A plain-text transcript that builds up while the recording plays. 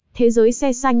Thế giới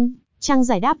xe xanh, trang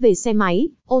giải đáp về xe máy,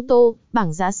 ô tô,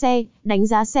 bảng giá xe, đánh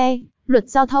giá xe, luật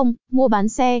giao thông, mua bán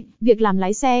xe, việc làm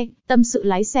lái xe, tâm sự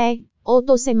lái xe, ô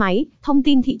tô xe máy, thông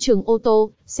tin thị trường ô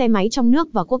tô, xe máy trong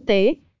nước và quốc tế.